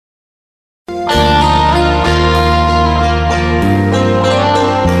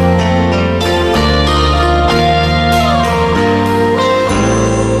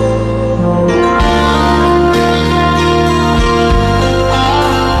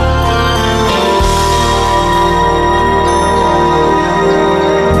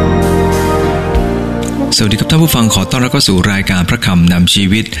วัสดีครับท่านผู้ฟังขอต้อนรับเข้าสู่รายการพระคำนำชี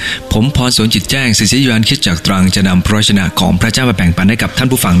วิตผมพรสวนจิตแจ้งศิษยานุคิดจากตรังจะนำพระวจนะของพระเจ้ามาแบ่งปันให้กับท่าน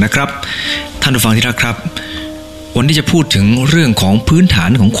ผู้ฟังนะครับท่านผู้ฟังที่รักครับวันนี้จะพูดถึงเรื่องของพื้นฐา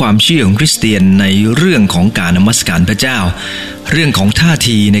นของความเชื่อของคริสเตียนในเรื่องของการนมัสการพระเจ้าเรื่องของท่า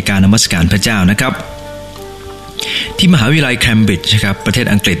ทีในการนมัสการพระเจ้านะครับที่มหาวิทยาลัยแคมบริดจ์ครับประเทศ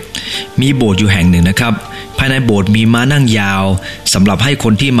อังกฤษมีโบสถ์อยู่แห่งหนึ่งนะครับภายในโบสถ์มีม้านั่งยาวสำหรับให้ค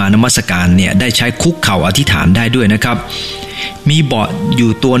นที่มานมัสการเนี่ยได้ใช้คุกเข่าอธิษฐานได้ด้วยนะครับมีเบาะอ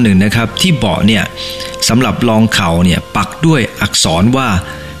ยู่ตัวหนึ่งนะครับที่เบาะเนี่ยสำหรับรองเข่าเนี่ยปักด้วยอักษรว่า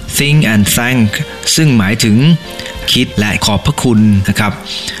think and thank ซึ่งหมายถึงคิดและขอบพระคุณนะครับ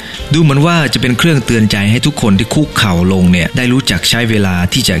ดูเหมือนว่าจะเป็นเครื่องเตือนใจให้ทุกคนที่คุกเข่าลงเนี่ยได้รู้จักใช้เวลา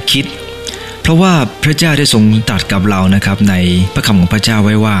ที่จะคิดเพราะว่าพระเจ้าได้ทรงตรัสกับเรานะครับในพระคำของพระเจ้าไ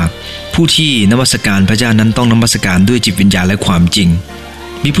ว้ว่าผู้ที่นมัสการพระเจ้านั้นต้องนมัสการด้วยจิตวิญญาณและความจริง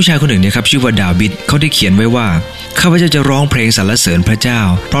มีผู้ชายคนหนึ่งนะครับชื่อว่าดาวิดเขาได้เขียนไว้ว่าข้าพเจ้าจะร้องเพลงสรรเสริญพระเจ้า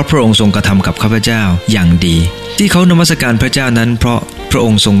เพราะพระองค์ทรงกระทำกับข้าพเจ้าอย่างดีที่เขานมัสการพระเจ้านั้นเพราะพระอ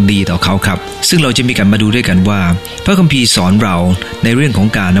งค์ทรงดีต่อเขาครับซึ่งเราจะมีการมาดูด้วยกันว่าพระคัมภีร์สอนเราในเรื่องของ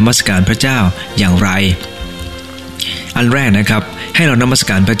การนมัสการพระเจ้าอย่างไรอันแรกนะครับให้เรานมัส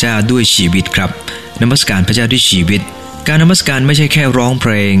การพระเจ้าด้วยชีวิตครับนมัสการพระเจ้าด้วยชีวิตการนมัสการไม่ใช่แค่ร้องเพ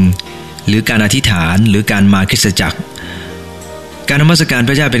ลงหรือการอธิษฐานหรือการมาคริสตจักรการนมัสการพ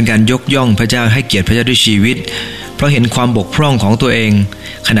ระเจ้าเป็นการยกย่องพระเจ้าให้เกียรติพระเจ้าด้วยชีวิตเพราะเห็นความบกพร่องของตัวเอง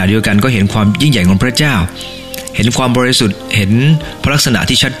ขณะเดียวกันก็เห็นความยิ่งใหญ่ของพระเจ้าเห็นความบริสุทธิ์เห็นพระลักษณะ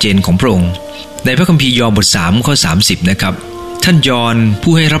ที่ชัดเจนของพระองค์ในพระคัมภีร์ยอห์นบท3ข้อ30นะครับท่านยอห์น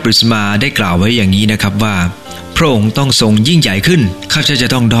ผู้ให้รับบัพติศมาได้กล่าวไว้อย่างนี้นะครับว่าพระองค์ต้องทรงยิ่งใหญ่ขึ้นข้าพเจ้าจะ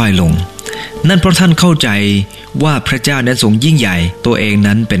ต้องด้อยลงนั่นเพราะท่านเข้าใจว่าพระเจ้านั้นทรงยิ่งใหญ่ตัวเอง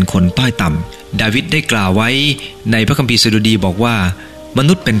นั้นเป็นคนต้อยต่ำดาวิดได้กล่าวไว้ในพระคัมภีร์สดุดีบอกว่าม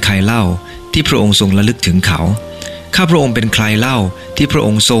นุษย์เป็นใครเล่าที่พระองค์ทรงระลึกถึงเขาข้าพระองค์เป็นใครเล่าที่พระอ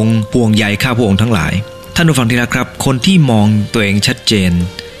งค์ทรงห่วงใยข้าพระองค์ทั้งหลายท่านผู้ฟังที่รักครับคนที่มองตัวเองชัดเจน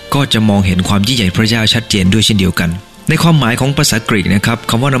ก็จะมองเห็นความยิ่งใหญ่พระเจ้าชัดเจนด้วยเช่นเดียวกันในความหมายของภาษากรีกนะครับ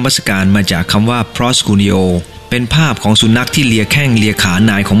คำว่านมัสการมาจากคำว่า proskuneo เป็นภาพของสุนัขที่เลียแข้งเลียขา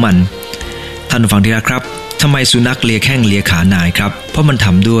นายของมันท่านผู้ฟังที่รักครับทำไมสุนัขเลียแข้งเลียขานายครับเพราะมันท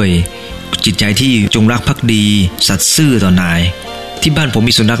ำด้วยจิตใจที่จงรักภักดีสัตย์ซื่อต่อนายที่บ้านผม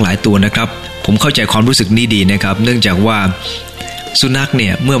มีสุนัขหลายตัวนะครับผมเข้าใจความรู้สึกนี้ดีนะครับเนื่องจากว่าสุนัขเนี่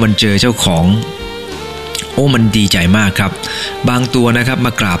ยเมื่อมันเจอเจ้าของมันดีใจมากครับบางตัวนะครับม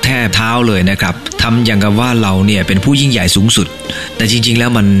ากราบแทบเท้าเลยนะครับทำอย่างกับว่าเราเนี่ยเป็นผู้ยิ่งใหญ่สูงสุดแต่จริงๆแล้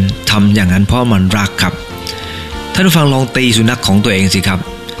วมันทำอย่างนั้นเพราะมันรักครับท่านผู้ฟังลองตีสุนัขของตัวเองสิครับ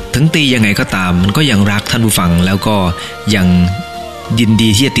ถึงตียังไงก็ตามมันก็ยังรักท่านผู้ฟังแล้วก็ยังยินดี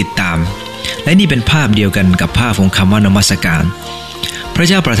ที่จะติดตามและนี่เป็นภาพเดียวกันกับภาพของคำว่านมัสการพระ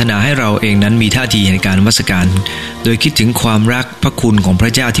เจ้าปรารถนาให้เราเองนั้นมีท่าทีในการนมัสการโดยคิดถึงความรักพระคุณของพร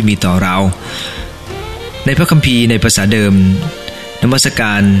ะเจ้าที่มีต่อเราในพระคัมภีร์ในภาษาเดิมนมัสก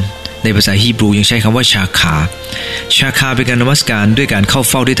ารในภาษาฮีบรูยังใช้คำว่าชาคาเป็นการนมัสการด้วยการเข้า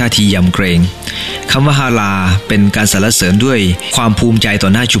เฝ้าด้วยท่าทียำเกรงคำว่าฮาลาเป็นการสรรเสริญด้วยความภูมิใจต่อ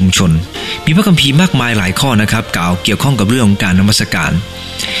หน้าชุมชนมีพระคัมภีร์มากมายหลายข้อนะครับกล่าวเกี่ยวข้องกับเรื่องของการนมัสการ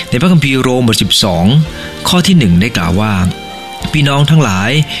ในพระคัมภีร์โรมบท12ข้อที่1ได้กล่าวว่าพี่น้องทั้งหลา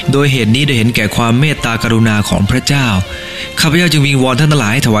ยโดยเหตุนี้ได้เห็นแก่ความเมตตากรุณาของพระเจ้าข้าพเจ้าจึงวิงวอนท่านทั้งหลา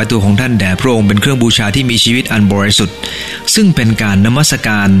ยให้ถวายตัวของท่านแด่พระองค์เป็นเครื่องบูชาที่มีชีวิตอันบริสุทธิ์ซึ่งเป็นการนมัสก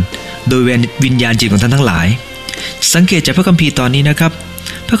ารโดยวิญญาณจิตของท่านทั้งหลายสังเกตจากพระคัมภีร์ตอนนี้นะครับ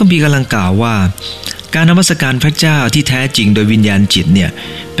พระคัมภีร์กำลังกล่าวว่าการนมัสการพระเจ้าที่แท้จริงโดยวิญญาณจิตเนี่ย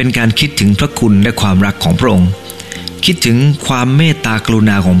เป็นการคิดถึงพระคุณและความรักของพระองค์คิดถึงความเมตตากรุ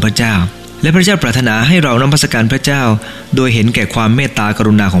ณาของพระเจ้าและพระเจ้าปรารถนาให้เรานมัสการพระเจ้าโดยเห็นแก่ความเมตตาก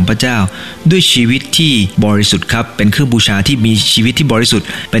รุณาของพระเจ้าด้วยชีวิตที่บริสุทธิ์ครับเป็นเครื่องบูชาที่มีชีวิตที่บริสุทธิ์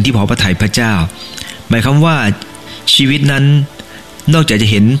เป็นที่พอพระทัยพระเจ้าหมายความว่าชีวิตนั้นนอกจากจะ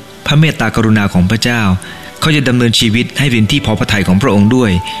เห็นพระเมตตากรุณาของพระเจ้าเขาจะดำเนินชีวิตให้เป็นที่พอพระทัยของพระองค์ด้ว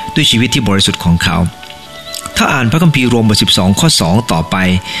ยชีวิตที่บริสุทธิ์ของเขาถ้าอ่านพระคัมภีร์โรมบท12ข้อ2ต่อไป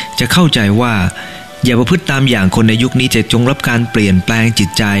จะเข้าใจว่าอย่าประพฤติตามอย่างคนในยุคนี้จะจงรับการเปลี่ยนแปลงจิต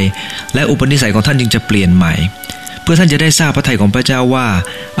ใจและอุปนิสัยของท่านจึงจะเปลี่ยนใหม่เพื่อท่านจะได้ทราบพระทัยของพระเจ้าว่า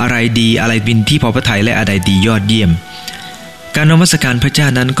อะไรดีอะไรเป็นที่พอพระทัยและอะไรดียอดเยี่ยมการนมัสการพระเจ้า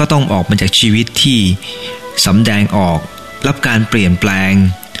นั้นก็ต้องออกมาจากชีวิตที่สำแดงออกรับการเปลี่ยนแปลง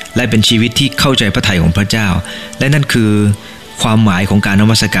และเป็นชีวิตที่เข้าใจพระทัยของพระเจ้าและนั่นคือความหมายของการน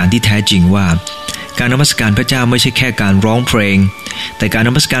มัสการที่แท้จริงว่า การนมัสการพระเจ้าไม่ใช่แค่การร้องเพลงแต่การน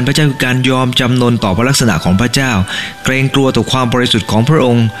มัสการพระเจ้าคือการยอมจำนนต่อพระลักษณะของพระเจ้าเกรงกลัวต่อความบริสุทธิ์ของพระอ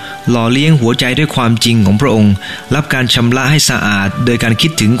งค์หล่อเลี้ยงหัวใจด้วยความจริงของพระองค์รับการชำระให้สะอาดโดยการคิ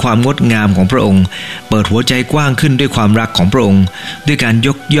ดถึงความงดงามของพระองค์เปิดหัวใจกว้างขึ้นด้วยความรักของพระองค์ด้วยการย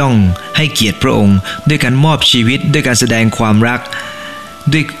กย่องให้เกียรติพระองค์ด้วยการมอบชีวิตด้วยการแสดงความรัก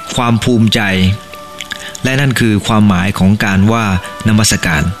ด้วยความภูมิใจและนั่นคือความหมายของการว่านมัสก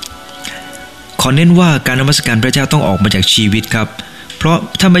ารขอเน้นว่าการนมัสการพระเจ้าต้องออกมาจากชีวิตครับเพราะ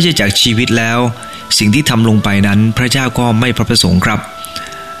ถ้าไม่ใช่จากชีวิตแล้วสิ่งที่ทำลงไปนั้นพระเจ้าก็ไม่พระประสงค์ครับ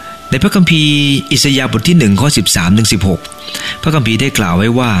ในพระคัมภีร์อิสยาห์บทที่1ข้อ 13-16 พระคัมภีร์ได้กล่าวไว้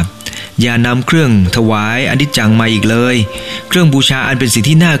ว่าอย่านำเครื่องถวายอนิจจังมาอีกเลยเครื่องบูชาอันเป็นสิ่ง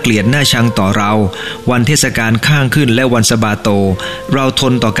ที่น่าเกลียดน่าชังต่อเราวันเทศกาลข้างขึ้นและวันสะบาโตเราท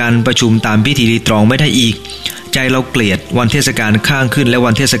นต่อการประชุมตามพิธีรีตรองไม่ได้อีกใจเราเกลียดวันเทศกาลข้างขึ้นและ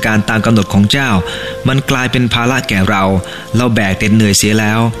วันเทศกาลตามกำหนดของเจ้ามันกลายเป็นภาระแก่เราแบกเหนื่อยเสียแ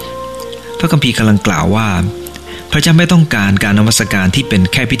ล้วพระคัมภีร์กำลังกล่าวว่าพระเจ้าไม่ต้องการการนมัสการที่เป็น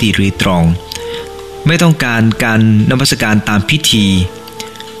แค่พิธีรีตรองไม่ต้องการการนมัสการตามพิธี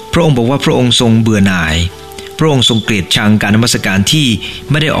พระองค์บอกว่าพระองค์ทรงเบื่อหน่ายพระองค์ทรงเกลียดชังการนมัสการที่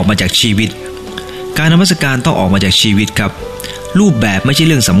ไม่ได้ออกมาจากชีวิตการนมัสการต้องออกมาจากชีวิตครับรูปแบบไม่ใช่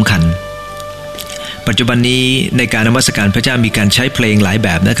เรื่องสำคัญปัจจุบันนี้ในการนมัสการพระเจ้ามีการใช้เพลงหลายแบ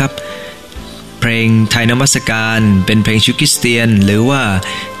บนะครับเพลงไทยนมัสการเป็นเพลงชุดคริสเตียนหรือว่า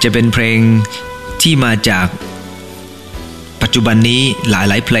จะเป็นเพลงที่มาจากปัจจุบันนี้หล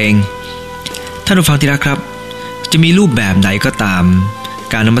ายเพลงท่านผู้ฟังที่รักครับจะมีรูปแบบไหนก็ตาม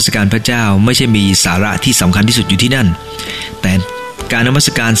การนมัสการพระเจ้าไม่ใช่มีสาระที่สำคัญที่สุดอยู่ที่นั่นแต่การนมัส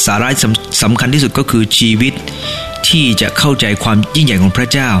การสาระสำคัญที่สุดก็คือชีวิตที่จะเข้าใจความยิ่งใหญ่ของพระ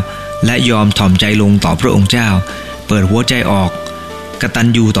เจ้าและยอมถ่อมใจลงต่อพระองค์เจ้าเปิดหัวใจออกกตัญ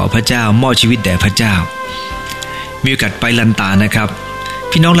ญูต่อพระเจ้ามอบชีวิตแด่พระเจ้ามีโอกาสไปลันตานะครับ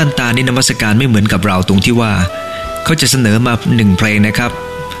พี่น้องลันตานี่นมัสการไม่เหมือนกับเราตรงที่ว่าเขาจะเสนอมา1เพลงนะครับ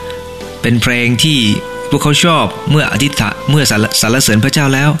เป็นเพลงที่พวกเขาชอบเมื่อสรรเสริญพระเจ้า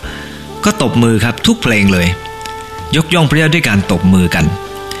แล้วก็ตบมือครับทุกเพลงเลยยกย่องพระเจ้าด้วยการตบมือกัน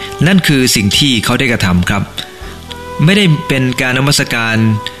นั่นคือสิ่งที่เขาได้กระทำครับไม่ได้เป็นการนมัสการ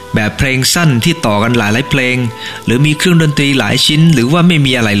แบบเพลงสั้นที่ต่อกันหลายเพลงหรือมีเครื่องดนตรีหลายชิ้นหรือว่าไม่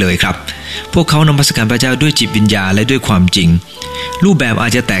มีอะไรเลยครับพวกเขานมัสการพระเจ้าด้วยจิตวิญญาณและด้วยความจริงรูปแบบอา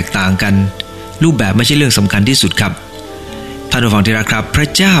จจะแตกต่างกันรูปแบบไม่ใช่เรื่องสำคัญที่สุดครับท่านผู้ฟังที่รักครับพระ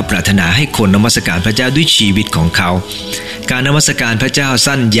เจ้าปรารถนาให้คนนมัสการพระเจ้าด้วยชีวิตของเขาการนมัสการพระเจ้า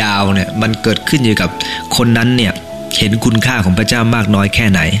สั้นยาวเนี่ยมันเกิดขึ้นอยู่กับคนนั้นเนี่ยเห็นคุณค่าของพระเจ้ามากน้อยแค่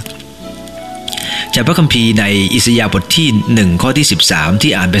ไหนจากพระคัมภีร์ในอิสยาห์บทที่1ข้อที่13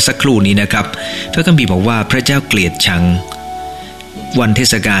ที่อ่านไปสักครู่นี้นะครับพระคัมภีร์บอกว่าพระเจ้าเกลียดชังวันเท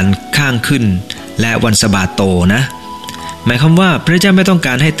ศกาลข้างขึ้นและวันสะบาโตนะหมายความว่าพระเจ้าไม่ต้องก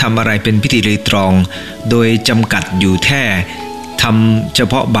ารให้ทำอะไรเป็นพิธีรีตรองโดยจำกัดอยู่แค่ทำเฉ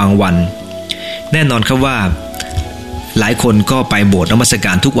พาะบางวันแน่นอนครับว่าหลายคนก็ไปโบสถ์นมัสก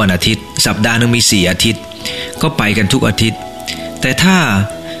ารทุกวันอาทิตย์สัปดาห์นึงมี4อาทิตย์ก็ไปกันทุกอาทิตย์แต่ถ้า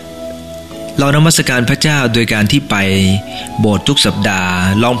เรานมัสการพระเจ้าโดยการที่ไปโบสถ์ทุกสัปดาห์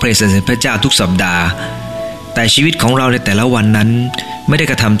ร้องเพลงสรรเสริญพระเจ้าทุกสัปดาห์แต่ชีวิตของเราในแต่ละวันนั้นไม่ได้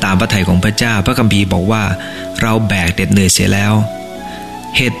กระทำตามพระทัยของพระเจ้าพระคัมภีร์บอกว่าเราแบกเหนื่อยเสียแล้ว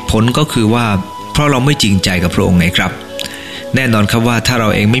เหตุผลก็คือว่าเพราะเราไม่จริงใจกับพระองค์ไงครับแน่นอนครับว่าถ้าเรา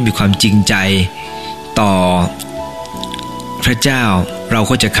เองไม่มีความจริงใจต่อพระเจ้าเรา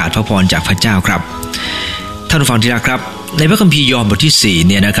ก็จะขาดพระพรจากพระเจ้าครับท่านผู้ฟังที่รักครับในพระคัมภีร์ยอห์นบทที่4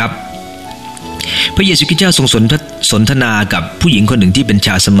เนี่ยนะครับพระเยซูคริสต์เจ้าทรงสนทนากับผู้หญิงคนหนึ่งที่เป็นช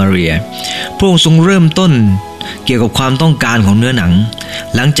าวซามาเรียพระองค์ทรงเริ่มต้นเกี่ยวกับความต้องการของเนื้อหนัง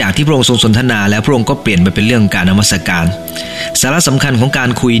หลังจากที่พระองค์ทรงสนทนาแล้วพระองค์ก็เปลี่ยนไปเป็นเรื่องการนมัสการสาระสำคัญของการ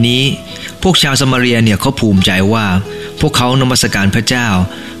คุยนี้พวกชาวซามาเรียเนี่ยเขาภูมิใจว่าพวกเขานมัสการพระเจ้า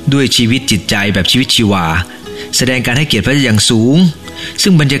ด้วยชีวิตจิตใจแบบชีวิตชีวาแสดงการให้เกียรติพระเจ้าอย่างสูงซึ่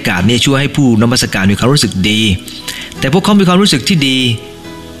งบรรยากาศนี้ช่วยให้ผู้นมัสการมีความรู้สึกดีแต่พวกเขามีความรู้สึกที่ดี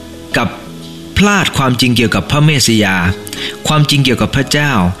กับพลาดความจริงเกี่ยวกับพระเมสสิยาความจริงเกี่ยวกับพระเจ้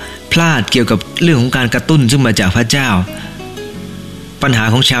าพลาดเกี่ยวกับเรื่องของการกระตุ้นซึ่งมาจากพระเจ้าปัญหา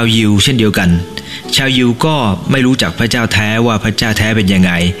ของชาวยิวเช่นเดียวกันชาวยิวก็ไม่รู้จักพระเจ้าแท้ว่าพระเจ้าแท้เป็นยังไ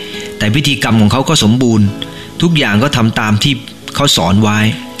งแต่พิธีกรรมของเขาก็สมบูรณ์ทุกอย่างก็ทำตามที่เขาสอนไว้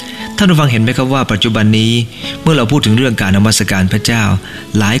ท่านผู้ฟังเห็นไหมครับว่าปัจจุบันนี้เมื่อเราพูดถึงเรื่องการนมัสการพระเจ้า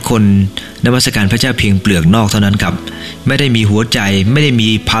หลายคนนมัสการพระเจ้าเพียงเปลือกนอกเท่านั้นครับไม่ได้มีหัวใจไม่ได้มี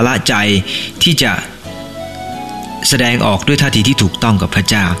ภาระใจที่จะแสดงออกด้วยท่าทีที่ถูกต้องกับพระ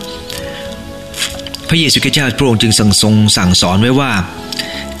เจ้าพระเยซูคริสต์เจ้าพระองค์จึงทรงสั่งสอนไว้ว่า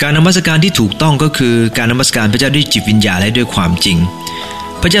การนมัสการที่ถูกต้องก็คือการนมัสการพระเจ้าด้วยจิตวิญญาณและด้วยความจริง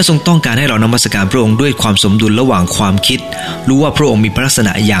พระเจ้าทรงต้องการให้เรานมัสการพระองค์ด้วยความสมดุลระหว่างความคิดรู้ว่าพระองค์มีลักษณ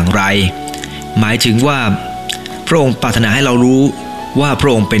ะอย่างไรหมายถึงว่าพระองค์ปรารถนาให้เรารู้ว่าพร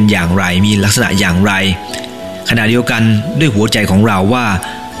ะองค์เป็นอย่างไรมีลักษณะอย่างไรขณะเดียวกันด้วยหัวใจของเราว่า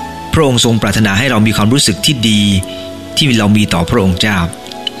พระองค์ทรงปรารถนาให้เรามีความรู้สึกที่ดีที่เรามีต่อพระองค์เจ้า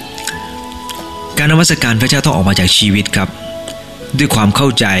การนมัสการพระเจ้าต้องออกมาจากชีวิตครับด้วยความเข้า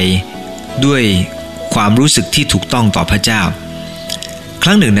ใจด้วยความรู้สึกที่ถูกต้องต่อพระเจ้าค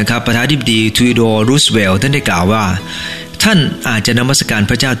รั้งหนึ่งนะครับประธานาธิบดีทูโดรูสเวลต์ท่านได้กล่าวว่าท่านอาจจะนมัสการ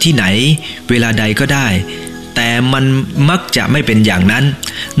พระเจ้าที่ไหนเวลาใดก็ได้แต่มันมักจะไม่เป็นอย่างนั้น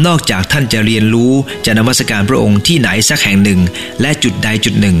นอกจากท่านจะเรียนรู้จะนมัสการพระองค์ที่ไหนสักแห่งหนึ่งและจุดใดจุ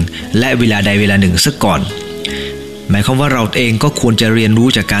ดหนึ่งและเวลาใดเวลาหนึ่งซะก่อนหมายความว่าเราเองก็ควรจะเรียนรู้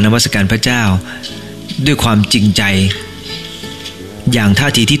จากการนมัสการพระเจ้าด้วยความจริงใจอย่างท่า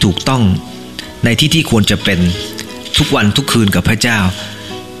ทีที่ถูกต้องในที่ควรจะเป็นทุกวันทุกคืนกับพระเจ้า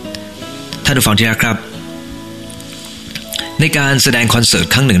ท่านผู้ฟังที่รักครับในการแสดงคอนเสิร์ต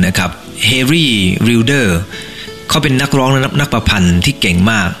ครั้งหนึ่งนะครับเฮรี่ริลเดอร์เขาเป็นนักร้องและนักประพันธ์ที่เก่ง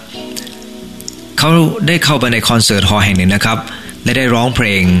มากเขาได้เข้าไปในคอนเสิร์ตฮอลล์แห่งหนึ่งนะครับและได้ร้องเพล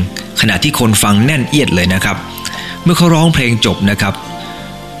งขณะที่คนฟังแน่นเอียดเลยนะครับเมื่อเขาร้องเพลงจบนะครับ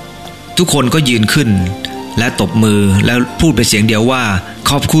ทุกคนก็ยืนขึ้นและตบมือแล้วพูดเป็นเสียงเดียวว่า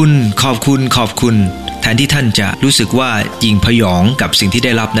ขอบคุณขอบคุณขอบคุณแทนที่ท่านจะรู้สึกว่ายิงพยองกับสิ่งที่ไ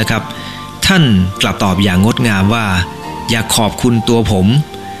ด้รับนะครับท่านกลับตอบอย่างงดงามว่าอย่าขอบคุณตัวผม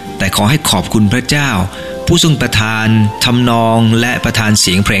แต่ขอให้ขอบคุณพระเจ้าผู้ทรงประทานทำนองและประทานเ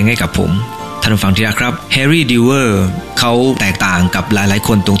สียงเพลงให้กับผมท่านผู้ฟังที่รักครับแฮร์รี่ดิวเวอร์เขาแตกต่างกับหลายๆค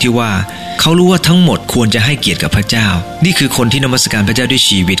นตรงที่ว่าเขารู้ว่าทั้งหมดควรจะให้เกียรติกับพระเจ้านี่คือคนที่นมัสการพระเจ้าด้วย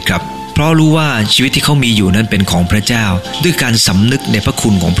ชีวิตครับเพราะรู้ว่าชีวิตที่เขามีอยู่นั้นเป็นของพระเจ้าด้วยการสำนึกในพระคุ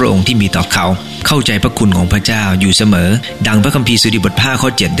ณของพระองค์ที่มีต่อเขาเข้าใจพระคุณของพระเจ้าอยู่เสมอดังพระคัมภีร์สดุดีบท5ข้อ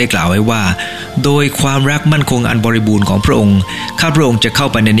7ได้กล่าวไว้ว่าโดยความรักมั่นคงอันบริบูรณ์ของพระองค์ข้าพระองค์จะเข้า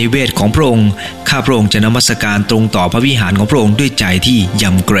ไปในนิเวศของพระองค์ข้าพระองค์จะนมัสการตรงต่อพระวิหารของพระองค์ด้วยใจที่ย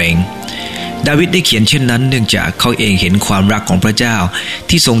ำเกรงดาวิดได้เขียนเช่นนั้นเนื่องจากเขาเองเห็นความรักของพระเจ้า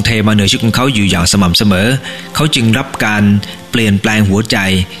ที่ทรงเทมาเหนือชีวิตของเขาอยู่อย่างสม่ำเสมอเขาจึงรับการเปลี่ยนแปลงหัวใจ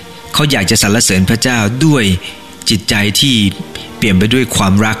เขาอยากจะสรรเสริญพระเจ้าด้วยจิตใจที่เปลี่ยนไปด้วยควา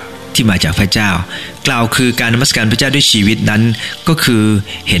มรักที่มาจากพระเจ้ากล่าวคือการนมัสการพระเจ้าด้วยชีวิตนั้นก็คือ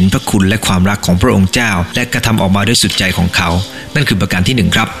เห็นพระคุณและความรักของพระองค์เจ้าและกระทำออกมาด้วยสุดใจของเขานั่นคือประการที่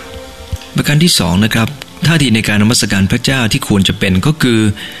1ครับประการที่2นะครับท่าทีในการนมัสการพระเจ้าที่ควรจะเป็นก็คือ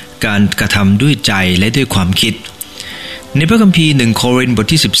การกระทำด้วยใจและด้วยความคิดในพระคัมภีร์1โครินธ์บท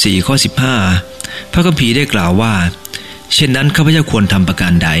ที่14ข้อ15พระคัมภีร์ได้กล่าวว่าเช่นนั้นข้าพเจ้าควรทำประกา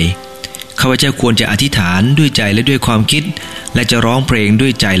รใดข้าพเจ้าควรจะอธิษฐานด้วยใจและด้วยความคิดและจะร้องเพลงด้ว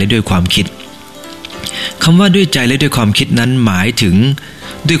ยใจและด้วยความคิดคำว่าด้วยใจและด้วยความคิดนั้นหมายถึง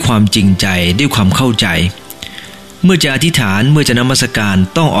ด้วยความจริงใจด้วยความเข้าใจเมื่อจะอธิษฐานเมื่อจะนมัสการ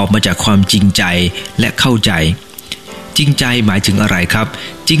ต้องออกมาจากความจริงใจและเข้าใจจริงใจหมายถึงอะไรครับ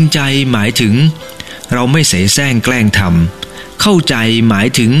จริงใจหมายถึงเราไม่เสแสร้งแกล้งทำเข้าใจหมาย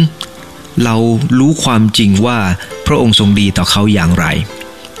ถึงเรารู้ความจริงว่าพระองค์ทรงดีต่อเขาอย่างไร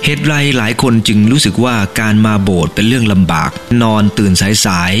เหตุไรหลายคนจึงรู้สึกว่าการมาโบสถ์เป็นเรื่องลำบากนอนตื่นส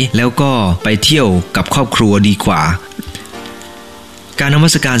ายๆแล้วก็ไปเที่ยวกับครอบครัวดีกว่าการนมั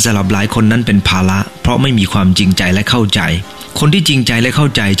สการสำหรับหลายคนนั้นเป็นภาระเพราะไม่มีความจริงใจและเข้าใจคนที่จริงใจและเข้า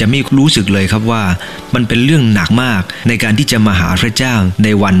ใจจะไม่รู้สึกเลยครับว่ามันเป็นเรื่องหนักมากในการที่จะมาหาพระเจ้าใน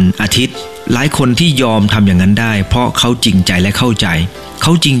วันอาทิตย์หลายคนที่ยอมทำอย่างนั้นได้เพราะเขาจริงใจและเข้าใจเข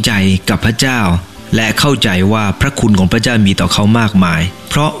าจริงใจกับพระเจ้าและเข้าใจว่าพระคุณของพระเจ้ามีต่อเขามากมาย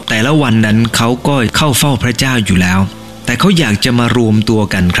เพราะแต่ละวันนั้นเขาก็เข้าเฝ้าพระเจ้าอยู่แล้วแต่เขาอยากจะมารวมตัว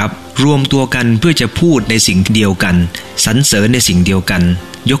กันครับรวมตัวกันเพื่อจะพูดในสิ่งเดียวกันสรรเสริญในสิ่งเดียวกัน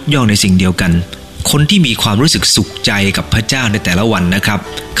ยกย่องในสิ่งเดียวกันคนที่มีความรู้สึกสุขใจกับพระเจ้าในแต่ละวันนะครับ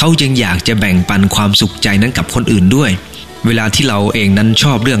เขาจึงอยากจะแบ่งปันความสุขใจนั้นกับคนอื่นด้วยเวลาที่เราเองนั้นช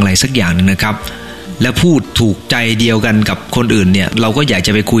อบเรื่องอะไรสักอย่างนึงนะครับและพูดถูกใจเดียวกันกับคนอื่นเนี่ยเราก็อยากจ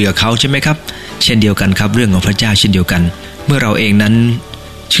ะไปคุยกับเขาใช่ไหมครับเช่นเดียวกันครับเรื่องของพระเจ้าเช่นเดียวกันเมื่อเราเองนั้น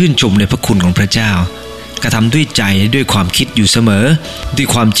ชื่นชมในพระคุณของพระเจ้ากระทำด้วยใจด้วยความคิดอยู่เสมอด้วย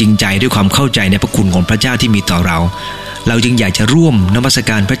ความจริงใจด้วยความเข้าใจในพระคุณของพระเจ้าที่มีต่อเราจึงอยากจะร่วมนมัส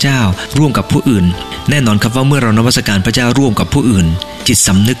การพระเจ้าร่วมกับผู้อื่นแน่นอนครับว่าเมื่อเรานมัสการพระเจ้าร่วมกับผู้อื่นจิตส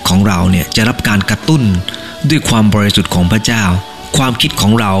ำนึกของเราเนี่ยจะรับการกระตุ้นด้วยความบริสุทธิ์ของพระเจ้าความคิดขอ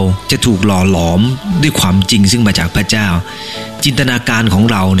งเราจะถูกหล่อหลอมด้วยความจริงซึ่งมาจากพระเจ้าจินตนาการของ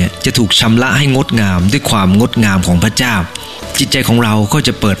เราเนี่ยจะถูกชำระให้งดงามด้วยความงดงามของพระเจ้าจิตใจของเราก็จ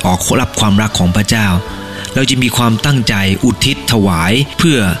ะเปิดออกรับความรักของพระเจ้า เราจะมีความตั้งใจอุทิศถวายเ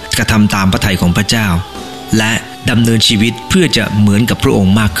พื่อกระทำตามพระทัยของพระเจ้าและดำเนินชีวิตเพื่อจะเหมือนกับพระอง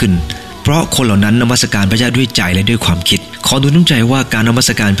ค์มากขึ้นเพราะคนเหล่านั้นนมัสการพระเจ้าด้วยใจและด้วยความคิดขอหนุนน้ำใจว่าการนมัส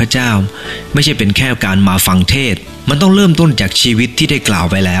การพระเจ้าไม่ใช่เป็นแค่การมาฟังเทศน์มันต้องเริ่มต้นจากชีวิตที่ได้กล่าว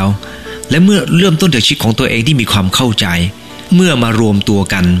ไว้แล้วและเมื่อเริ่มต้นจากชีวิตของตัวเองที่มีความเข้าใจเมื่อมารวมตัว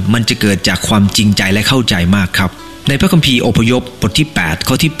กันมันจะเกิดจากความจริงใจและเข้าใจมากครับในพระคัมภีร์อพยพบทที่8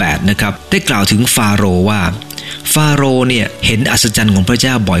ข้อที่8นะครับได้กล่าวถึงฟาโรห์ว่าฟาโรห์เนี่ยเห็นอัศจรรย์ของพระเจ้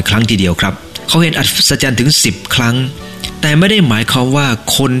าบ่อยครั้งทีเดียวครับเขาเห็นอัศจรรย์ถึง10ครั้งแต่ไม่ได้หมายความว่า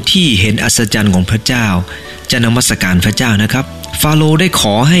คนที่เห็นอัศจรรย์ของพระเจ้าจะนมัสการพระเจ้านะครับฟาโรห์ได้ข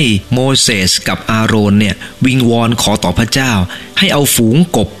อให้โมเสสกับอาโรนเนี่ยวิงวอนขอต่อพระเจ้าให้เอาฝูง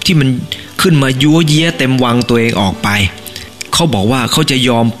กบที่มันขึ้นมายั่วเย้ยเต็มวังตัวเองออกไปเขาบอกว่าเขาจะย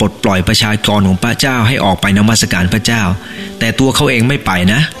อมปลดปล่อยประชากรของพระเจ้าให้ออกไปนมัสการพระเจ้าแต่ตัวเขาเองไม่ไป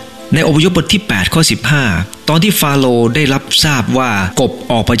นะในอพยพบทที่8ข้อ15ตอนที่ฟาโรห์ได้รับทราบว่ากบ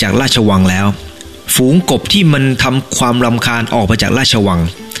ออกไปจากราชวังแล้วฝูงกบที่มันทำความรำคาญออกไปจากราชวัง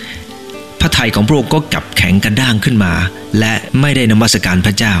พระทัยของพระองค์ก็กลับแข็งกระด้างขึ้นมาและไม่ได้นมัสการพ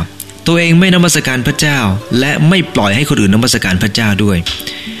ระเจ้าตัวเองไม่นมัสการพระเจ้าและไม่ปล่อยให้คนอื่นนมัสการพระเจ้าด้วย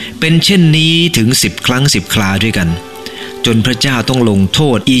เป็นเช่นนี้ถึง10ครั้ง10คราด้วยกันจนพระเจ้าต้องลงโท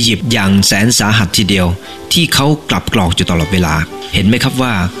ษอียิปต์อย่างแสนสาหัสทีเดียวที่เขากลับกรอกอยู่ตลอดเวลาเห็นไหมครับ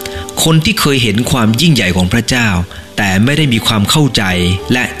ว่าคนที่เคยเห็นความยิ่งใหญ่ของพระเจ้าแต่ไม่ได้มีความเข้าใจ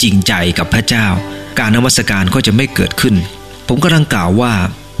และจริงใจกับพระเจ้าการนมัสการก็จะไม่เกิดขึ้นผมกำลังกล่าวว่า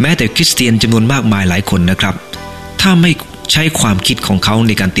แม้แต่คริสเตียนจำนวนมากมายหลายคนนะครับถ้าไม่ใช้ความคิดของเขาใ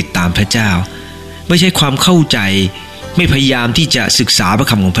นการติดตามพระเจ้าไม่ใช่ความเข้าใจไม่พยายามที่จะศึกษาพระ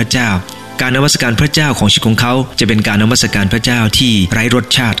คำของพระเจ้าการนมัสการพระเจ้าของชีวิตของเขาจะเป็นการนมัสการพระเจ้าที่ไร้รส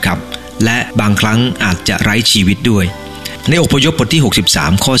ชาติครับและบางครั้งอาจจะไร้ชีวิตด้วยในอพยพบทที่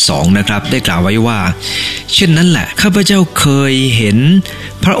63ข้อ2นะครับได้กล่าวไว้ว่าเช่นนั้นแหละข้าพเจ้าเคยเห็น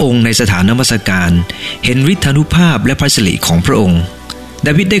พระองค์ในสถานนมัสการเห็นฤทธานุภาพและพระสิริของพระองค์ด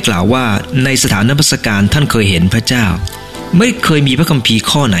าวิดได้กล่าวว่าในสถานนมัสการท่านเคยเห็นพระเจ้าไม่เคยมีพระคัมภีร์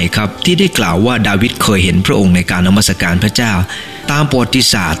ข้อไหนครับที่ได้กล่าวว่าดาวิดเคยเห็นพระองค์ในการนมัสการพระเจ้าตามประวัติ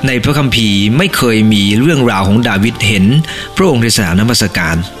ศาสตร์ในพระคัมภีร์ไม่เคยมีเรื่องราวของดาวิดเห็นพระองค์ในสถานนมัสกา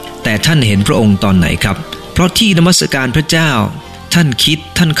รแต่ท่านเห็นพระองค์ตอนไหนครับเพราะที่นมัสการพระเจ้าท่านคิด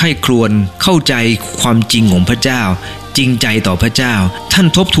ท่านใคร่ครวญเข้าใจความจริงของพระเจ้าจริงใจต่อพระเจ้าท่าน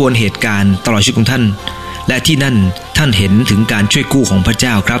ทบทวนเหตุการณ์ตลอดชีวิตของท่านและที่นั่นท่านเห็นถึงการช่วยกู้ของพระเ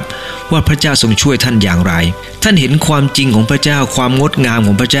จ้าครับว่าพระเจ้าทรงช่วยท่านอย่างไรท่านเห็นความจริงของพระเจ้าความงดงามข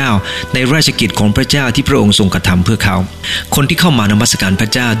องพระเจ้าในราชกิจของพระเจ้าที่พระองค์ทรงกระทำเพื่อเขาคนที่เข้ามานมัสการพระ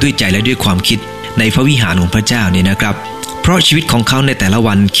เจ้าด้วยใจและด้วยความคิดในพระวิหารของพระเจ้านี่นะครับเพราะชีวิตของเขาในแต่ละ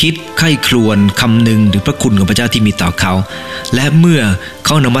วันคิดใคร่ครวญคำนึงถึงพระคุณของพระเจ้าที่มีต่อเขาและเมื่อเข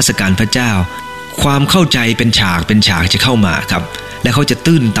านมัสการพระเจ้าความเข้าใจเป็นฉากจะเข้ามาครับและเขาจะ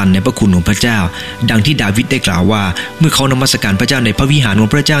ตื้นตันในพระคุณของพระเจ้าดังที่ดาวิดได้กล่าวว่าเมื่อเขานมัสการพระเจ้าในพระวิหารของ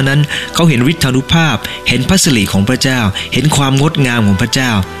พระเจ้านั้นเขาเห็นฤทธานุภาพเห็นพระสิริของพระเจ้าเห็นความงดงามของพระเจ้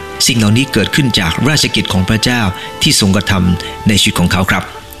าสิ่งเหล่านี้เกิดขึ้นจากราชกิจของพระเจ้าที่ทรงกระทำในชีวิตของเขาครับ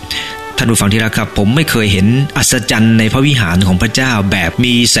ท่านผู้ฟังที่รักครับผมไม่เคยเห็นอัศจรรย์ในพระวิหารของพระเจ้าแบบ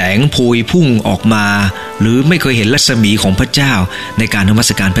มีแสงโพยพุ่งออกมาหรือไม่เคยเห็นรัศมีของพระเจ้าในการนมัส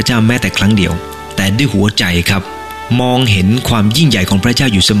การพระเจ้าแม้แต่ครั้งเดียวแต่ด้วยหัวใจครับมองเห็นความยิ่งใหญ่ของพระเจ้า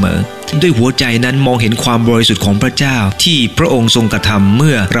อยู่เสมอด้วยหัวใจนั้นมองเห็นความบริสุทธิ์ของพระเจ้าที่พระองค์ทรงกระทำเ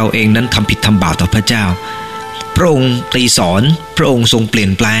มื่อเราเองนั้นทำผิดทำบาปต่อพระเจ้าพระองค์ตรีสอนพระองค์ทรงเปลี่ย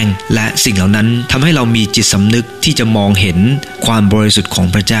นแปลงและสิ่งเหล่านั้นทำให้เรามีจิตสำนึกที่จะมองเห็นความบริสุทธิ์ของ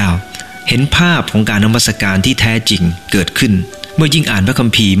พระเจ้าเห็นภาพของการนมัสการที่แท้จริงเกิดขึ้นเมื่อยิ่งอ่านพระคัม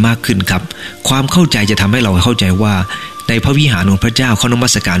ภีร์มากขึ้นครับความเข้าใจจะทำให้เราเข้าใจว่าในพระวิหารของพระเจ้าเขานมั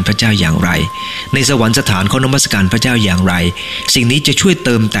สการพระเจ้าอย่างไรในสวรรคสถานเขานมัสการพระเจ้าอย่างไรสิ่งนี้จะช่วยเ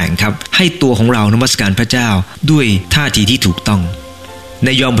ติมแต่งครับให้ตัวของเรานมัสการพระเจ้าด้วยท่าทีที่ถูกต้องใน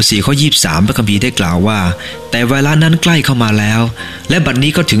ยอห์นบท4ข้อ23พระคัมภีร์ได้กล่าวว่าแต่เวลานั้นใกล้เข้ามาแล้วและบัด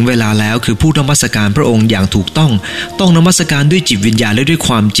นี้ก็ถึงเวลาแล้วคือผู้นมัสการพระองค์อย่างถูกต้องนมัสการด้วยจิตวิญญาณและด้วยค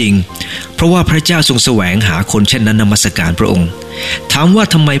วามจริงเพราะว่าพระเจ้าทรงแสวงหาคนเช่นนั้นนมัสการพระองค์ถามว่า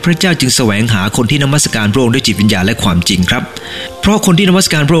ทำไมพระเจ้าจึงแสวงหาคนที่นมัสการพระองค์ด้วยจิตวิญญาณและความจริงครับเพราะคนที่นมัส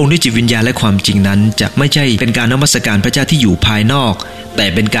การพระองค์ด้วยจิตวิญญาณและความจริงนั้นจะไม่ใช่เป็นการนมัสการพระเจ้าที่อยู่ภายนอกแต่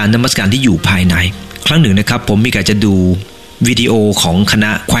เป็นการนมัสการที่อยู่ภายในครั้งหนึ่งนะครับผมมีการจะดูวิดีโอของคณ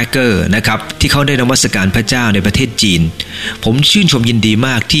ะควายเกอร์นะครับที่เขาได้นมัสการพระเจ้าในประเทศจีนผมชื่นชมยินดีม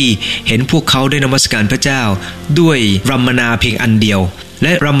ากที่เห็นพวกเขาได้นมัสการพระเจ้าด้วยรัมมนาเพียงอันเดียวแล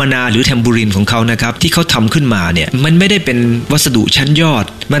ะรัมมนาหรือแทมบูรินของเขานะครับที่เขาทำขึ้นมาเนี่ยมันไม่ได้เป็นวัสดุชั้นยอด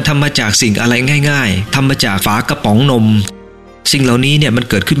มันทำมาจากสิ่งอะไรง่ายๆทำมาจากฝากระป๋องนม สิ่งเหล่านี้เนี่ยมัน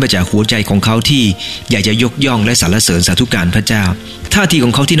เกิดขึ้นมาจากหัวใจของเขาที่อยากจะยกย่องและสรรเสริญสาธุการพระเจ้าท่าทีขอ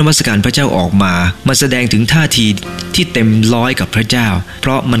งเขาที่นมัสการพระเจ้าออกมามันแสดงถึงท่าทีที่เต็มร้อยกับพระเจ้าเพร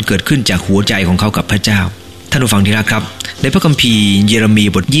าะมันเกิดขึ้นจากหัวใจของเขากับพระเจ้าท่านผู้ฟังที่รักครับในพระคัมภีร์เยเรมี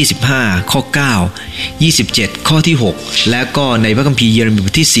บท25ข้อ9 27ข้อที่6และก็ในพระคัมภีร์เยเรมีบ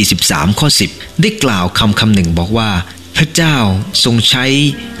ทที่43ข้อ10ได้กล่าวคำหนึ่งบอกว่าพระเจ้าทรงใช้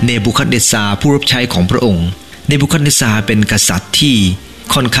เนบูคัดเนซาร์ผู้รับใช้ของพระองค์เนบูคัดเนซาร์เป็นกษัตริย์ที่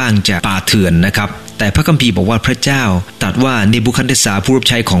ค่อนข้างจะป่าเถื่อนนะครับแต่พระคัมภีร์บอกว่าพระเจ้าตรัสว่าเนบูคัดเนซาร์ผู้รับ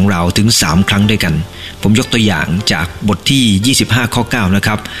ใช้ของเราถึง3ครั้งด้วยกันผมยกตัวอย่างจากบทที่25ข้อ9นะค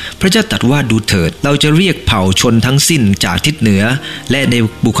รับพระเจ้าตรัสว่าดูเถิดเราจะเรียกเผ่าชนทั้งสิ้นจากทิศเหนือและเน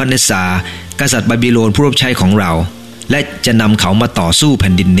บูคัดเนซาร์กษัตริย์บาบิโลนผู้รับใช้ของเราและจะนำเขามาต่อสู้แ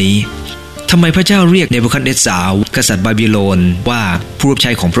ผ่นดินนี้ทำไมพระเจ้าเรียกเนบูคัดเนซาร์กษัตริย์บาบิโลนว่าผู้รับใ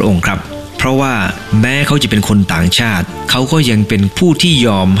ช้ของพระองค์ครับเพราะว่าแม้เขาจะเป็นคนต่างชาติเขาก็ยังเป็นผู้ที่ย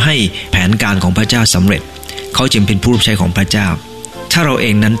อมให้แผนการของพระเจ้าสำเร็จเขาจึงเป็นผู้รับใช้ของพระเจ้าถ้าเราเอ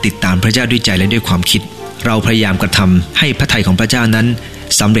งนั้นติดตามพระเจ้าด้วยใจและด้วยความคิดเราพยายามกระทำให้พระทัยของพระเจ้านั้น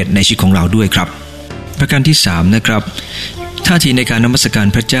สำเร็จในชีวิตของเราด้วยครับประการที่3นะครับท่าทีในการนมัสการ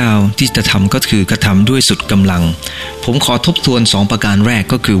พระเจ้าที่จะทำก็คือกระทำด้วยสุดกำลังผมขอทบทวน2ประการแรก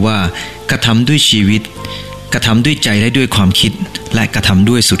ก็คือว่ากระทำด้วยชีวิตกระทำด้วยใจและด้วยความคิดและกระทำ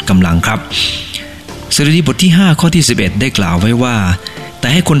ด้วยสุดกำลังครับสดุดีบทที่5ข้อที่11ได้กล่าวไว้ว่าแต่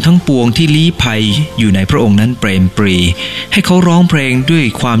ให้คนทั้งปวงที่ลี้ภัยอยู่ในพระองค์นั้นเปรมปรีให้เขาร้องเพลงด้วย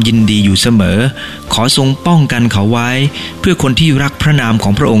ความยินดีอยู่เสมอขอทรงป้องกันเขาไว้เพื่อคนที่รักพระนามขอ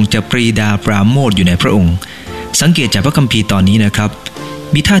งพระองค์จะปรีดาปราโมทย์อยู่ในพระองค์สังเกตจากพระคัมภีร์ตอนนี้นะครับ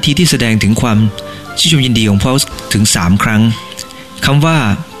มีท่าทีที่แสดงถึงความชื่นชมยินดีของพระถึง3ครั้งคำว่า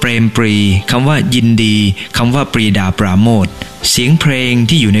เปรมปรีคำว่ายินดีคำว่าปรีดาปราโมทย์เสียงเพลง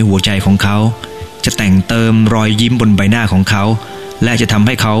ที่อยู่ในหัวใจของเขาจะแต่งเติมรอยยิ้มบนใบหน้าของเขาและจะทำใ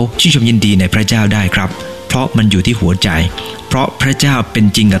ห้เขาชื่นชมยินดีในพระเจ้าได้ครับเพราะมันอยู่ที่หัวใจเพราะพระเจ้าเป็น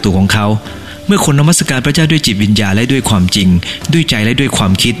จริงกับตัวของเขาเมื่อคนนมัสการพระเจ้าด้วยจิตวิญญาณและด้วยความจริงด้วยใจและด้วยควา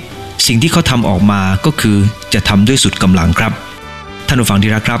มคิดสิ่งที่เขาทำออกมาก็คือจะทำด้วยสุดกำลังครับท่านผู้ฟัง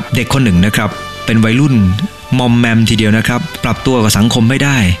ที่รักครับเด็กคนหนึ่งนะครับเป็นวัยรุ่นมอมแมมทีเดียวนะครับปรับตัวกับสังคมไม่ไ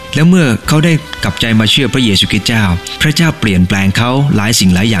ด้แล้วเมื่อเขาได้กลับใจมาเชื่อพระเยซูคริสต์เจ้าพระเจ้าเปลี่ยนแปลงเขาหลายสิ่ง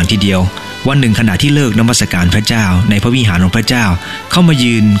หลายอย่างทีเดียววันหนึ่งขณะที่เลิกนมัสการพระเจ้าในพระวิหารของพระเจ้าเข้ามา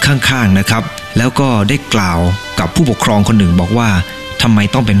ยืนข้างๆนะครับแล้วก็ได้กล่าวกับผู้ปกครองคนหนึ่งบอกว่าทำไม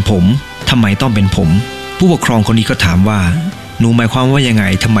ต้องเป็นผมทำไมต้องเป็นผมผู้ปกครองคนนี้ก็ถามว่าหนูหมายความว่ายังไง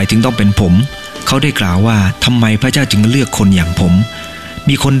ทำไมถึงต้องเป็นผมเขาได้กล่าวว่าทำไมพระเจ้าจึงเลือกคนอย่างผม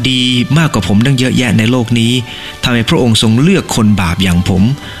มีคนดีมากกว่าผมตั้งเยอะแยะในโลกนี้ทำไมพระองค์ทรงเลือกคนบาปอย่างผม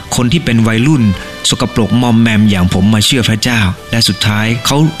คนที่เป็นวัยรุ่นสกปรกมอมแมมอย่างผมมาเชื่อพระเจ้าและสุดท้ายเข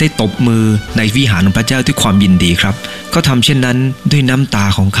าได้ตบมือในวิหารของพระเจ้าด้วยความยินดีครับเขาทำเช่นนั้นด้วยน้ำตา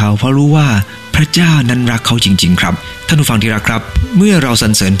ของเขาเพราะรู้ว่าพระเจ้านั้นรักเขาจริงๆครับท่านผู้ฟังที่รักครับเมื่อเราสร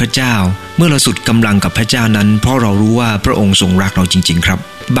รเสริญพระเจ้าเมื่อเราสุดกำลังกับพระเจ้านั้นเพราะเรารู้ว่าพระองค์ทรงรักเราจริงๆครับ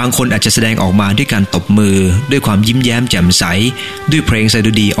บางคนอาจจะแสดงออกมาด้วยการตบมือด้วยความยิ้มแย้มแจ่มใสด้วยเพลงส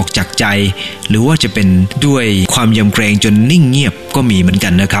ดุดีออกจากใจหรือว่าจะเป็นด้วยความยำเกรงจนนิ่งเงียบก็มีเหมือนกั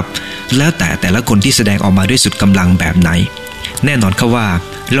นนะครับแล้วแต่ละคนที่แสดงออกมาด้วยสุดกำลังแบบไหนแน่นอนครับว่า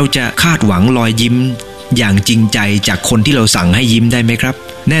เราจะคาดหวังรอยยิ้มอย่างจริงใจจากคนที่เราสั่งให้ยิ้มได้ไหมครับ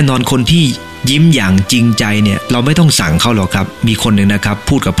แน่นอนคนที่ยิ้มอย่างจริงใจเนี่ยเราไม่ต้องสั่งเขาหรอกครับมีคนหนึ่งนะครับ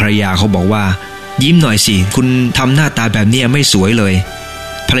พูดกับภรรยาเขาบอกว่ายิ้มหน่อยสิคุณทำหน้าตาแบบนี้ไม่สวยเลย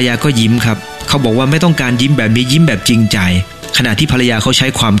ภรรยาก็ยิ้มครับเขาบอกว่าไม่ต้องการยิ้มแบบนี้ยิ้มแบบจริงใจขณะที่ภรรยาเขาใช้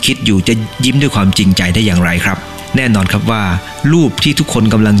ความคิดอยู่จะยิ้มด้วยความจริงใจได้อย่างไรครับแน่นอนครับว่ารูปที่ทุกคน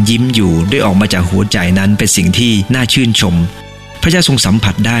กำลังยิ้มอยู่ด้วยออกมาจากหัวใจนั้นเป็นสิ่งที่น่าชื่นชมพระเจ้าทรงสัม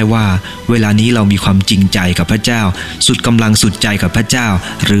ผัสได้ว่าเวลานี้เรามีความจริงใจกับพระเจ้าสุดกำลังสุดใจกับพระเจ้า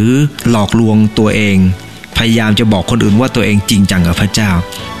หรือหลอกลวงตัวเองพยายามจะบอกคนอื่นว่าตัวเองจริงจังกับพระเจ้า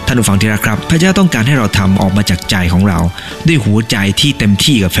ท่านผู้ฟังที่รักครับพระเจ้าต้องการให้เราทำออกมาจากใจของเราด้วยหัวใจที่เต็ม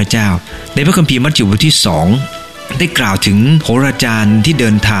ที่กับพระเจ้าในพระคัมภีร์มัทธิวบทที่2ได้กล่าวถึงโหราจารย์ที่เดิ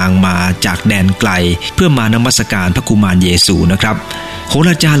นทางมาจากแดนไกลเพื่อมานมัสการพระกุมารเยซูนะครับโห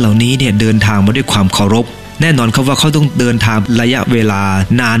ราจารย์เหล่านี้เนี่ยเดินทางมาด้วยความเคารพแน่นอนครับว่าเขาต้องเดินทางระยะเวลา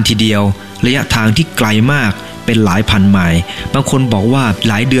นานทีเดียวระยะทางที่ไกลมากเป็นหลายพันไมล์บางคนบอกว่า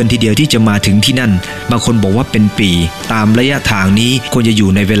หลายเดือนทีเดียวที่จะมาถึงที่นั่นบางคนบอกว่าเป็นปีตามระยะทางนี้ควรจะอยู่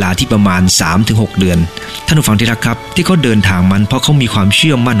ในเวลาที่ประมาณ 3-6 เดือนท่านผู้ฟังที่รักครับที่เขาเดินทางมันเพราะเขามีความเ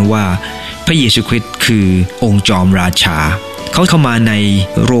ชื่อมั่นว่าพระเยซูคริสต์คือองค์จอมราชาเขาเข้ามาใน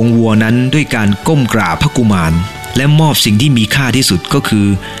โรงวัวนั้นด้วยการก้มกราบพระกุมารและมอบสิ่งที่มีค่าที่สุดก็คือ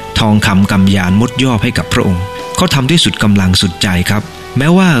ทองคำกำยานมดยอบให้กับพระองค์เขาทำด้วยสุดกำลังสุดใจครับแม้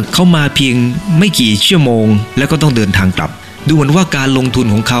ว่าเขามาเพียงไม่กี่ชั่วโมงแล้วก็ต้องเดินทางกลับ ดูเหมือนว่าการลงทุน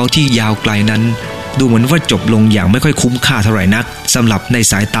ของเขาที่ยาวไกลนั้นดูเหมือนว่าจบลงอย่างไม่ค่อยคุ้มค่าเท่าไหร่นักสำหรับใน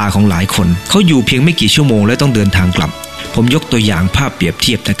สายตาของหลายคนเขาอยู่เพียงไม่กี่ชั่วโมงและต้องเดินทางกลับผมยกตัวอย่างภาพเปรียบเ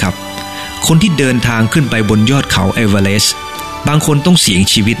ทียบนะครับคนที่เดินทางขึ้นไปบนยอดเขาเอเวอเรสต์บางคนต้องเสี่ยง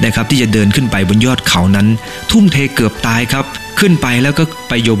ชีวิตนะครับที่จะเดินขึ้นไปบนยอดเขานั้นทุ่มเทเกือบตายครับขึ้นไปแล้วก็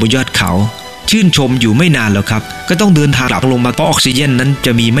ไปโยนบนยอดเขาชื่นชมอยู่ไม่นานแล้วครับก็ต้องเดินทางกลับลงมาเพราะออกซิเจนนั้นจ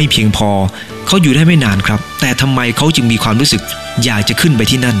ะมีไม่เพียงพอเขาอยู่ได้ไม่นานครับแต่ทำไมเขาจึงมีความรู้สึกอยากจะขึ้นไป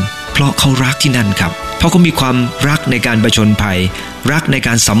ที่นั่นเพราะเขารักที่นั่นครับเพราะเขามีความรักในการผจญภัยรักในก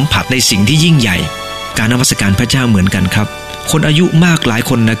ารสัมผัสในสิ่งที่ยิ่งใหญ่การนมัสการพระเจ้าเหมือนกันครับคนอายุมากหลาย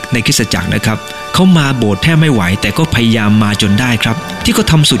คนในคริสตจักรนะครับเขามาโบสถ์แทบไม่ไหวแต่ก็พยายามมาจนได้ครับที่เขา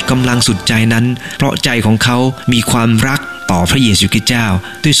ทำสุดกำลังสุดใจนั้นเพราะใจของเขามีความรักต่อพระเยซูคริสต์เจ้า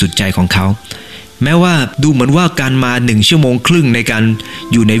ด้วยสุดใจของเขาแม้ว่าดูเหมือนว่าการมา1 ชั่วโมงครึ่งในการ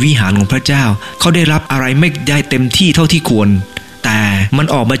อยู่ในวิหารของพระเจ้าเขาได้รับอะไรไม่ได้เต็มที่เท่าที่ควรแต่มัน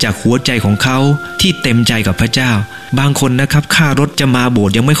ออกมาจากหัวใจของเขาที่เต็มใจกับพระเจ้าบางคนนะครับค่ารถจะมาโบส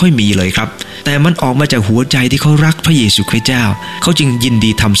ถ์ยังไม่ค่อยมีเลยครับแต่มันออกมาจากหัวใจที่เขารักพระเยซูคริสต์เจ้าเขาจึงยินดี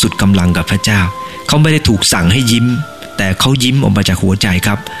ทำสุดกำลังกับพระเจ้าเขาไม่ได้ถูกสั่งให้ยิ้มแต่เขายิ้มออกมาจากหัวใจค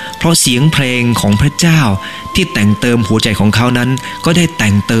รับเพราะเสียงเพลงของพระเจ้าที่แต่งเติมหัวใจของเขานั้นก็ได้แ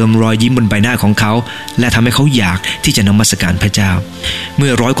ต่งเติมรอยยิ้มบนใบหน้าของเขาและทำให้เขาอยากที่จะนมัสการพระเจ้าเมื่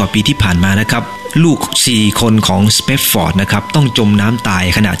อ100 กว่าปีที่ผ่านมานะครับลูก4 คนของสเปฟฟอร์ดนะครับต้องจมน้ำตาย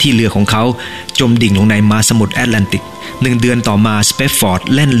ขณะที่เรือของเขาจมดิ่งลงในมหาสมุทรแอตแลนติก1 เดือนต่อมาสเปฟฟอร์ด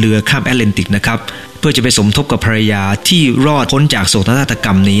แล่นเรือข้ามแอตแลนติกนะครับเพื่อจะไปสมทบกับภรรยาที่รอดพ้นจากโศกนาฏกร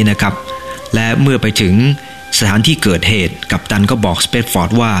รมนี้นะครับและเมื่อไปถึงสถานที่เกิดเหตุกัปตันก็บอกสเปฟฟอร์ด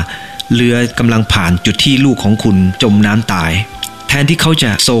ว่าเรือกำลังผ่านจุดที่ลูกของคุณจมน้ำตายแทนที่เขาจ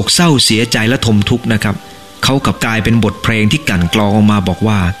ะโศกเศร้าเสียใจและทมทุกข์นะครับเขากลับกลายเป็นบทเพลงที่กลั่นกรองออกมาบอก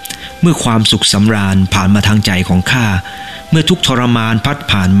ว่าเมื่อความสุขสำราญผ่านมาทางใจของข้าเมื่อทุกทรมานพัด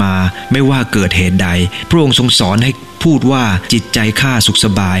ผ่านมาไม่ว่าเกิดเหตุใดพระองค์ทรงสอนให้พูดว่าจิตใจข้าสุขส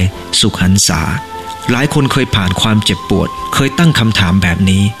บายสุขหันษาหลายคนเคยผ่านความเจ็บปวดเคยตั้งคำถามแบบ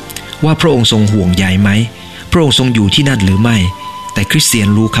นี้ว่าพระองค์ทรงห่วงใยไหมพระองค์ทรงอยู่ที่นั่นหรือไม่แต่คริสเตียน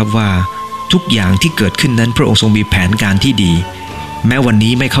รู้ครับว่าทุกอย่างที่เกิดขึ้นนั้นพระองค์ทรงมีแผนการที่ดีแม้วัน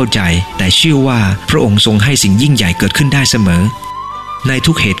นี้ไม่เข้าใจแต่เชื่อว่าพระองค์ทรงให้สิ่งยิ่งใหญ่เกิดขึ้นได้เสมอใน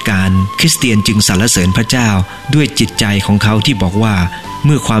ทุกเหตุการณ์คริสเตียนจึงสรรเสริญพระเจ้าด้วยจิตใจของเขาที่บอกว่าเ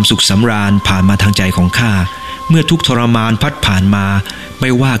มื่อความสุขสำราญผ่านมาทางใจของข้าเมื่อทุกทรมานพัดผ่านมาไม่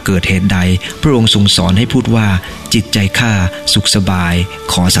ว่าเกิดเหตุใดพระองค์ทรงสอนให้พูดว่าจิตใจข้าสุขสบาย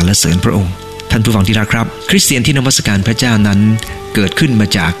ขอสรรเสริญพระองค์ท่านผู้ฟังที่รักครับคริสเตียนที่นมัสการพระเจ้านั้นเกิดขึ้นมา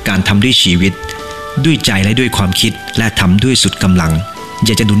จากการทำด้วยชีวิตด้วยใจและด้วยความคิดและทำด้วยสุดกำลังอย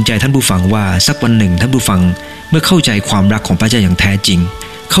ากจะหนุนใจท่านผู้ฟังว่าสักวันหนึ่งท่านผู้ฟังเมื่อเข้าใจความรักของพระเจ้าอย่างแท้จริง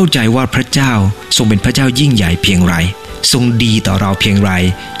เข้าใจว่าพระเจ้าทรงเป็นพระเจ้ายิ่งใหญ่เพียงไรทรงดีต่อเราเพียงไร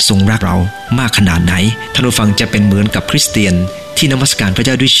ทรงรักเรามากขนาดไหนท่านผู้ฟังจะเป็นเหมือนกับคริสเตียนที่นมัสการพระเ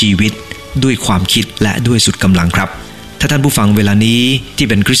จ้าด้วยชีวิตด้วยความคิดและด้วยสุดกำลังครับถ้าท่านผู้ฟังเวลานี้ที่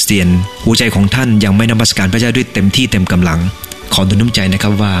เป็นคริสเตียนหัวใจของท่านยังไม่นมัสการพระเจ้าด้วยเต็มที่เต็มกำลังขอหนุนน้ำใจนะค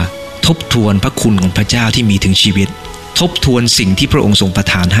รับว่าทบทวนพระคุณของพระเจ้าที่มีถึงชีวิตทบทวนสิ่งที่พระองค์ทรงประ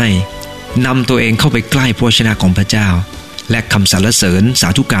ทานให้นำตัวเองเข้าไปใกล้พระวจนะของพระเจ้าและคำสรรเสริญสา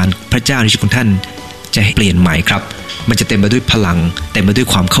ธุการพระเจ้าในชีวิตของท่านจะเปลี่ยนใหม่ครับมันจะเต็มไปด้วยพลังเต็มไปด้วย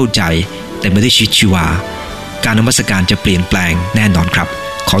ความเข้าใจเต็มไปด้วยชีวิตชีวาการนมัสการจะเปลี่ยนแปลงแน่นอนครับ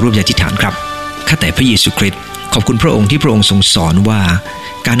ขอร่วมอธิษฐานครับข้าแต่พระเยซูคริสต์ขอบคุณพระองค์ที่พระองค์ทรงสอนว่า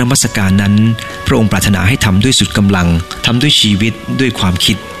การนมัสการนั้นพระองค์ปรารถนาให้ทำด้วยสุดกำลังทำด้วยชีวิตด้วยความ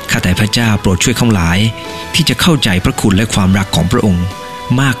คิดข้าแต่พระเจ้าโปรดช่วยข้าหลายที่จะเข้าใจพระคุณและความรักของพระองค์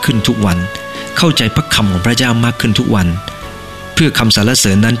มากขึ้นทุกวันเข้าใจพระคำของพระเจ้ามากขึ้นทุกวันเพื่อคำสรรเส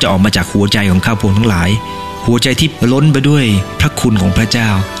ริญนั้นจะออกมาจากหัวใจของข้าพงทั้งหลายหัวใจที่ล้นไปด้วยพระคุณของพระเจ้า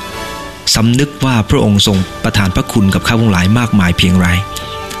สำนึกว่าพระองค์ทรงประทานพระคุณกับข้าพงหลายมากมายเพียงไร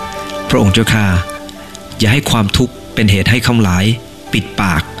พระองค์เจ้าข้าอย่าให้ความทุกข์เป็นเหตุให้ข้าพงหลายปิดป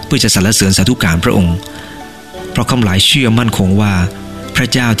ากเพื่อจะสรรเสริญสาธุการพระองค์เพราะข้าพงหลายเชื่อมั่นคงว่าพระ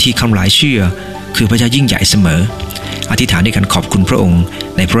เจ้าที่ข้าพงหลายเชื่อคือพระเจ้ายิ่งใหญ่เสมออธิษฐานด้วยการขอบคุณพระองค์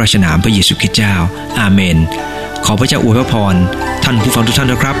ในพระราชนามพระเยซูคริสต์เจ้าอาเมนขอพระเจ้าอวยพรท่านผู้ฟังทุกท่าน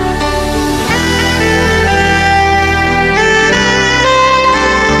นะครับ